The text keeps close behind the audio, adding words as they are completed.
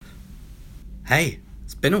Hey,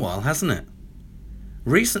 it's been a while, hasn't it?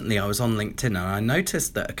 Recently I was on LinkedIn and I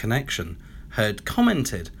noticed that a connection had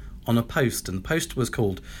commented on a post, and the post was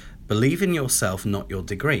called Believe in Yourself, Not Your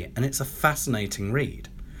Degree, and it's a fascinating read.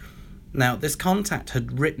 Now, this contact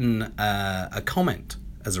had written a comment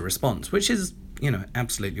as a response, which is,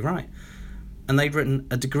 absolutely right. And they'd written,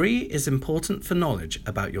 a degree is important for knowledge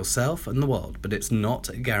about yourself and the world, but it's not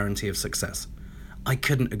a guarantee of success. I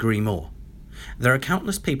couldn't agree more. There are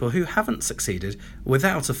countless people who haven't succeeded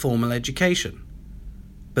without a formal education,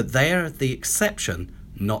 but they are the exception,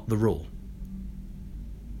 not the rule.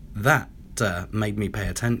 That made me pay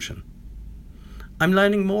attention. I'm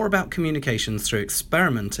learning more about communications through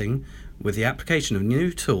experimenting with the application of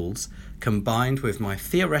new tools combined with my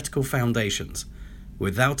theoretical foundations.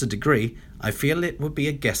 Without a degree, I feel it would be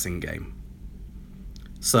a guessing game.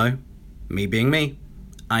 So, me being me,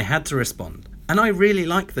 I had to respond. And I really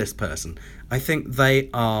like this person. I think they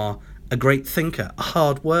are a great thinker, a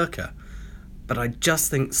hard worker. But I just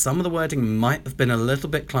think some of the wording might have been a little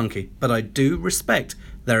bit clunky, but I do respect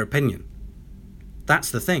their opinion.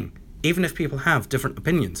 That's the thing. Even if people have different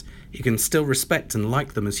opinions, you can still respect and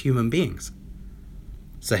like them as human beings.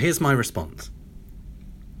 So here's my response.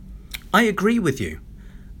 I agree with you.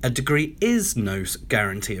 A degree is no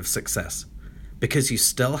guarantee of success, because you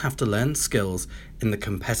still have to learn skills in the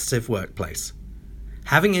competitive workplace.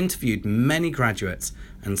 Having interviewed many graduates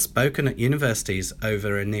and spoken at universities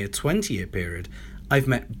over a near 20-year period, I've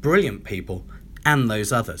met brilliant people and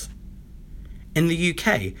those others. In the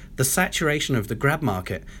UK, the saturation of the grad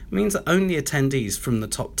market means that only attendees from the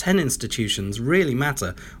top 10 institutions really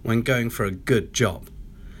matter when going for a good job.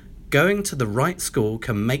 Going to the right school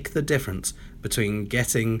can make the difference between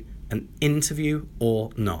getting an interview or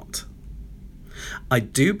not. I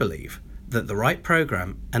do believe that the right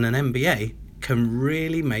program and an MBA can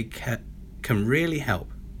really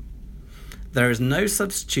help. There is no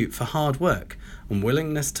substitute for hard work and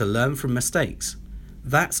willingness to learn from mistakes.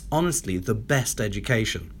 That's honestly the best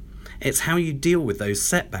education. It's how you deal with those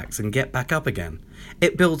setbacks and get back up again.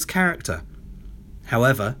 It builds character.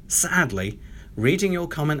 However, sadly, reading your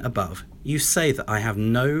comment above, you say that I have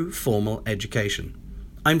no formal education.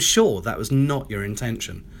 I'm sure that was not your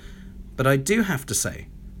intention, but I do have to say,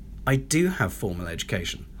 I do have formal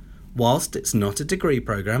education. Whilst it's not a degree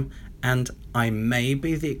program, and I may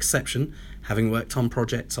be the exception, having worked on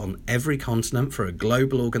projects on every continent for a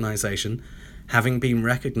global organisation, having been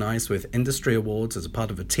recognised with industry awards as a part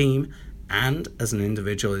of a team and as an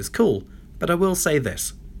individual is cool, but I will say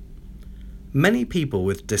this. Many people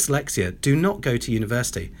with dyslexia do not go to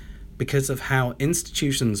university because of how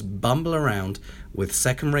institutions bumble around with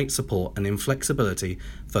second-rate support and inflexibility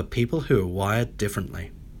for people who are wired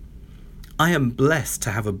differently. I am blessed to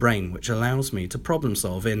have a brain which allows me to problem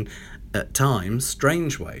solve in, at times,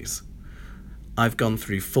 strange ways. I've gone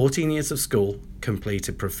through 14 years of school,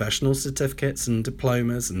 completed professional certificates and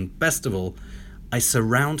diplomas, and best of all, I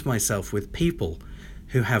surround myself with people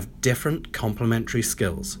who have different complementary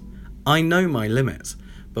skills. I know my limits,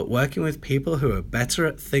 but working with people who are better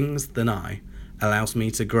at things than I allows me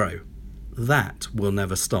to grow. That will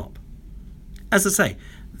never stop. As I say,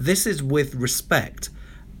 this is with respect.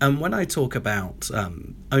 And when I talk about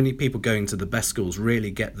only people going to the best schools really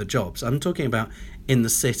get the jobs, I'm talking about in the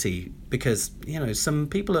city because, some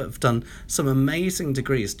people that have done some amazing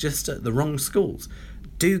degrees just at the wrong schools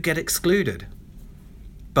do get excluded.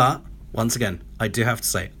 But, once again, I do have to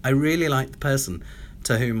say, I really like the person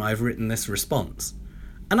to whom I've written this response.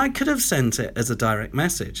 And I could have sent it as a direct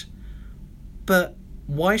message. But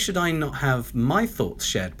why should I not have my thoughts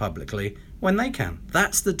shared publicly when they can?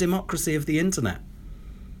 That's the democracy of the internet.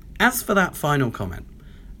 As for that final comment,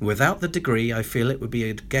 without the degree, I feel it would be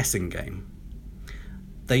a guessing game.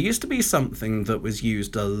 There used to be something that was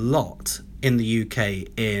used a lot in the UK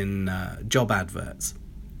in job adverts.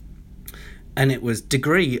 And it was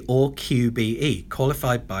degree or QBE,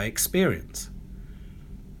 qualified by experience.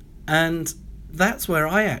 And that's where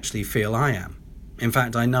I actually feel I am. In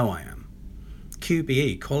fact, I know I am.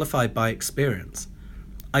 QBE, qualified by experience.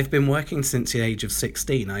 I've been working since the age of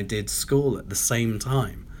 16. I did school at the same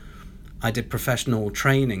time. I did professional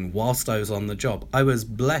training whilst I was on the job. I was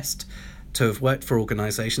blessed to have worked for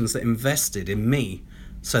organisations that invested in me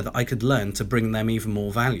so that I could learn to bring them even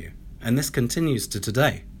more value. And this continues to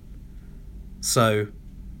today. So,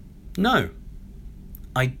 no,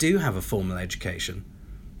 I do have a formal education,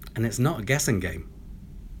 and it's not a guessing game.